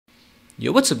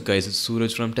Yo, what's up guys, it's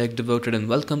Suraj from Tech Devoted and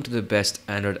welcome to the best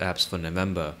Android apps for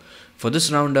November. For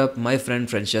this roundup, my friend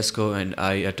Francesco and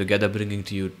I are together bringing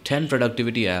to you 10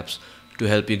 productivity apps to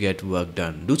help you get work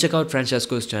done. Do check out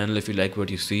Francesco's channel if you like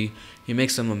what you see. He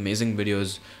makes some amazing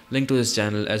videos. Link to his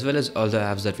channel as well as all the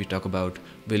apps that we talk about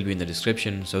will be in the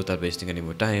description. So without wasting any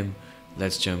more time,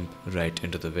 let's jump right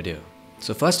into the video.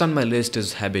 So first on my list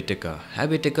is Habitica.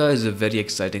 Habitica is a very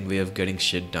exciting way of getting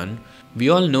shit done. We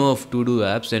all know of to-do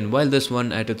apps, and while this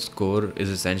one at its core is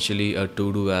essentially a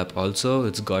to-do app also,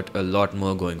 it's got a lot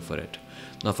more going for it.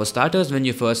 Now for starters, when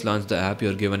you first launch the app,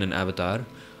 you're given an avatar.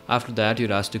 After that,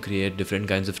 you're asked to create different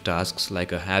kinds of tasks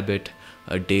like a habit,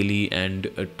 a daily and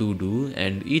a to-do,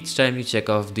 and each time you check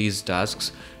off these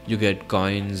tasks, you get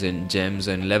coins and gems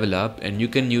and level up, and you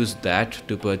can use that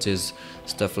to purchase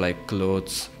stuff like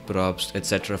clothes, props,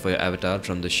 etc. for your avatar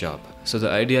from the shop. So the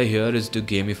idea here is to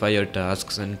gamify your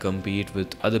tasks and compete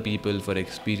with other people for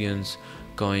experience,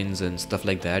 coins and stuff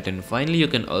like that. And finally, you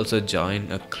can also join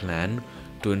a clan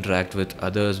to interact with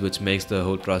others, which makes the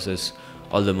whole process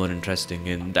all the more interesting.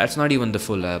 And that's not even the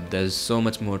full app, there's so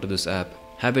much more to this app.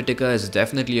 Habitica is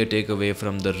definitely a takeaway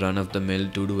from the run-of-the-mill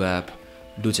to-do app.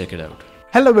 Do check it out.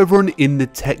 Hello everyone in the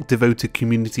Tech Devoted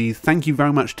community. Thank you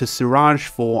very much to Suraj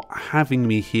for having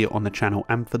me here on the channel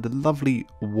and for the lovely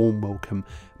warm welcome.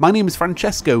 My name is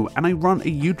Francesco and I run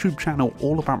a YouTube channel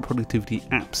all about productivity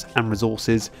apps and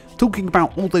resources, talking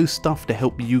about all those stuff to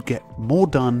help you get more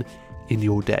done in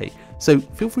your day. So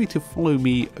feel free to follow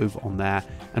me over on there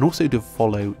and also to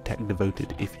follow Tech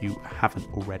Devoted if you haven't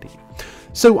already.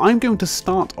 So I'm going to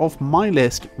start off my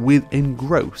list with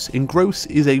Engross. Engross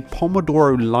is a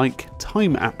Pomodoro-like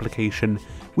time application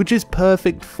which is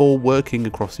perfect for working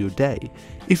across your day.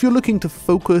 If you're looking to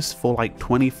focus for like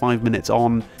 25 minutes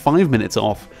on, 5 minutes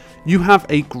off, you have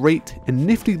a great and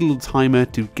nifty little timer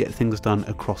to get things done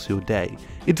across your day.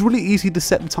 It's really easy to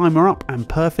set the timer up and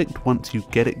perfect once you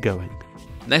get it going.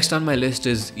 Next on my list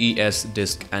is ES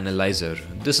Disk Analyzer.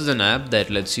 This is an app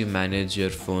that lets you manage your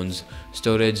phone's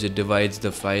storage. It divides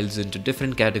the files into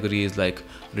different categories like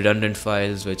redundant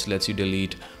files, which lets you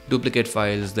delete duplicate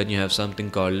files. Then you have something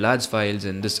called large files,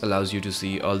 and this allows you to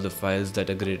see all the files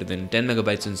that are greater than 10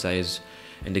 megabytes in size.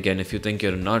 And again, if you think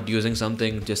you're not using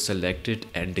something, just select it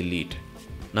and delete.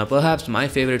 Now perhaps my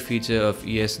favorite feature of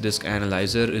ES Disk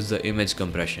Analyzer is the image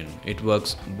compression. It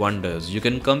works wonders. You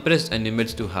can compress an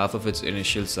image to half of its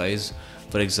initial size.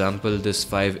 For example, this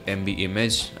 5 MB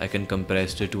image, I can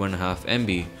compress to 2.5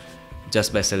 MB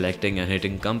just by selecting and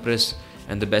hitting compress.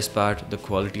 And the best part, the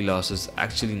quality loss is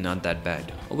actually not that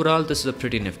bad. Overall, this is a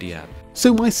pretty nifty app.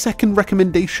 So my second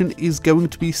recommendation is going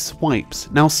to be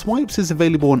Swipes. Now Swipes is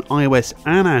available on iOS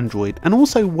and Android and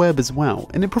also web as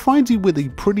well, and it provides you with a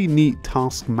pretty neat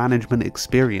task management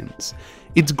experience.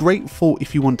 It's great for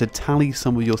if you want to tally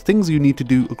some of your things you need to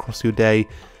do across your day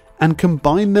and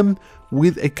combine them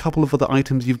with a couple of other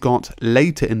items you've got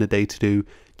later in the day to do.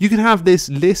 You can have this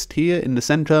list here in the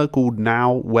center called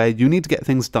Now, where you need to get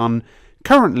things done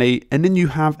currently, and then you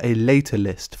have a later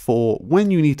list for when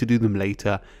you need to do them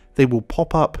later. They will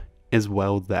pop up as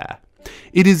well there.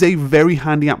 It is a very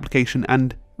handy application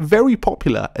and very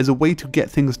popular as a way to get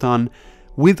things done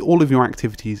with all of your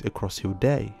activities across your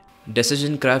day.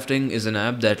 Decision Crafting is an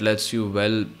app that lets you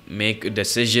make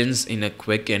decisions in a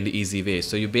quick and easy way.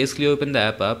 So you basically open the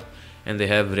app up and they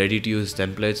have ready to use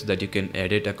templates that you can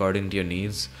edit according to your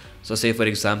needs. So say for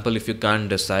example, if you can't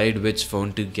decide which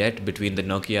phone to get between the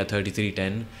Nokia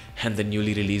 3310 and the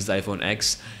newly released iPhone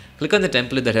X, click on the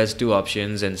template that has two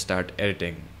options and start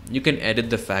editing. You can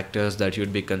edit the factors that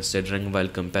you'd be considering while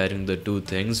comparing the two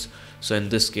things. So in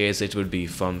this case, it would be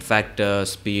form factor,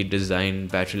 speed, design,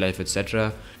 battery life,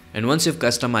 etc. And once you've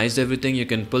customized everything, you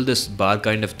can pull this bar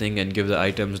kind of thing and give the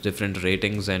items different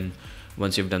ratings. And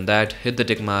once you've done that, hit the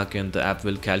tick mark and the app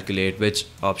will calculate which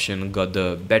option got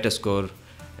the better score.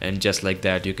 And just like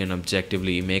that, you can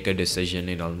objectively make a decision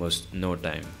in almost no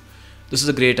time. This is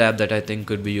a great app that I think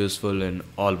could be useful in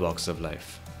all walks of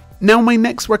life. Now my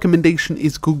next recommendation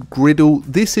is called Griddle.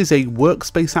 This is a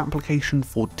workspace application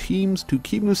for teams to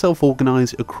keep themselves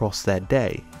organized across their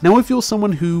day. Now if you're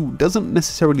someone who doesn't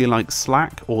necessarily like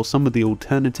Slack or some of the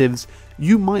alternatives,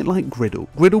 you might like Griddle.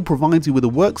 Griddle provides you with a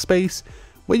workspace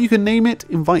where you can name it,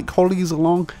 invite colleagues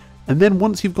along, and then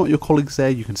once you've got your colleagues there,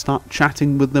 you can start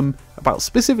chatting with them about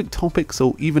specific topics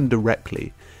or even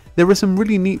directly. There are some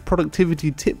really neat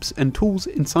productivity tips and tools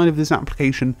inside of this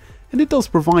application, and it does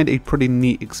provide a pretty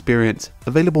neat experience,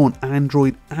 available on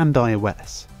Android and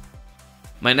iOS.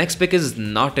 My next pick is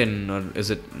NotIn, or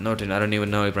is it NotIn? I don't even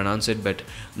know how to pronounce it, but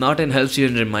NotIn helps you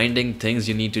in reminding things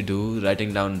you need to do,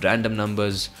 writing down random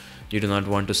numbers, you do not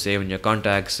want to save in your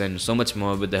contacts, and so much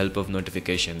more with the help of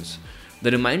notifications. The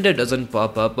reminder doesn't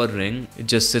pop up or ring, it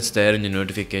just sits there in your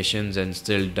notifications and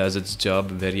still does its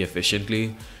job very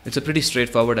efficiently. It's a pretty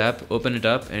straightforward app. Open it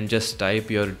up and just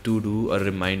type your to-do or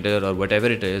reminder or whatever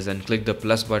it is and click the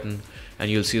plus button,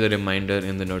 and you'll see the reminder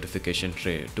in the notification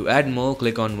tray. To add more,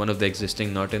 click on one of the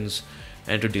existing NotIns,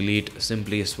 and to delete,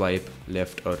 simply swipe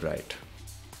left or right.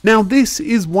 Now this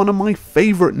is one of my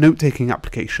favourite note-taking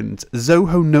applications.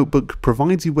 Zoho Notebook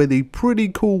provides you with a pretty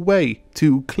cool way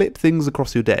to clip things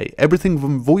across your day. Everything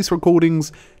from voice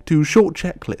recordings to short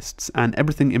checklists and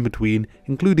everything in between,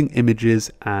 including images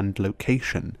and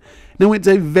location. Now it's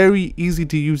a very easy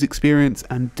to use experience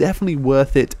and definitely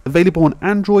worth it. Available on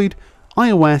Android,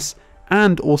 iOS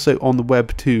and also on the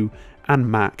web too, and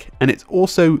Mac. And it's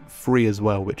also free as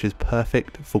well, which is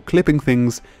perfect for clipping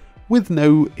things with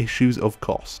no issues of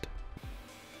cost.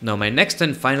 Now my next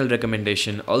and final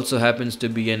recommendation also happens to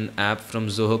be an app from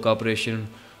Zoho Corporation.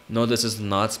 No, this is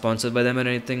not sponsored by them or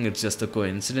anything, it's just a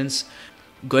coincidence.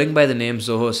 Going by the name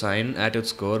Soho Sign, at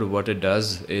its core what it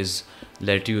does is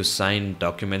let you sign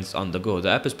documents on the go. The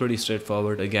app is pretty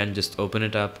straightforward. Again, just open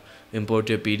it up, import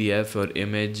your PDF or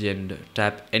image and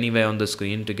tap anywhere on the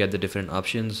screen to get the different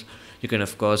options. You can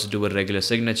of course do a regular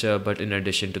signature, but in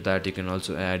addition to that you can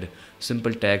also add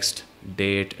simple text,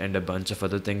 date and a bunch of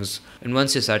other things. And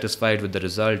once you're satisfied with the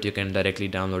result, you can directly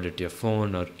download it to your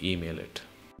phone or email it.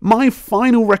 My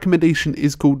final recommendation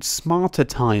is called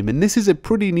SmartATime, and this is a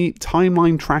pretty neat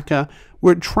timeline tracker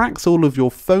where it tracks all of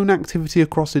your phone activity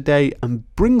across a day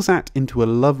and brings that into a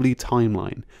lovely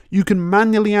timeline. You can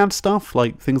manually add stuff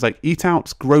like things like eat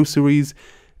outs, groceries,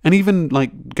 and even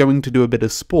like going to do a bit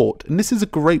of sport. And this is a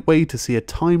great way to see a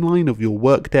timeline of your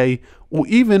workday or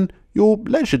even your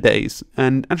leisure days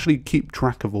and actually keep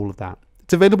track of all of that.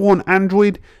 It's available on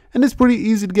Android and it's pretty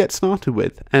easy to get started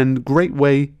with, and great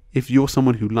way if you're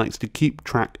someone who likes to keep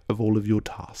track of all of your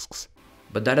tasks.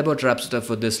 But that about wraps it up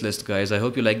for this list, guys. I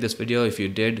hope you liked this video. If you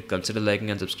did, consider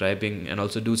liking and subscribing, and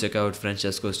also do check out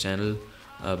Francesco's channel.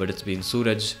 But it's been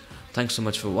Suraj. Thanks so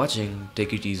much for watching.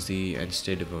 Take it easy and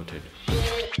stay devoted.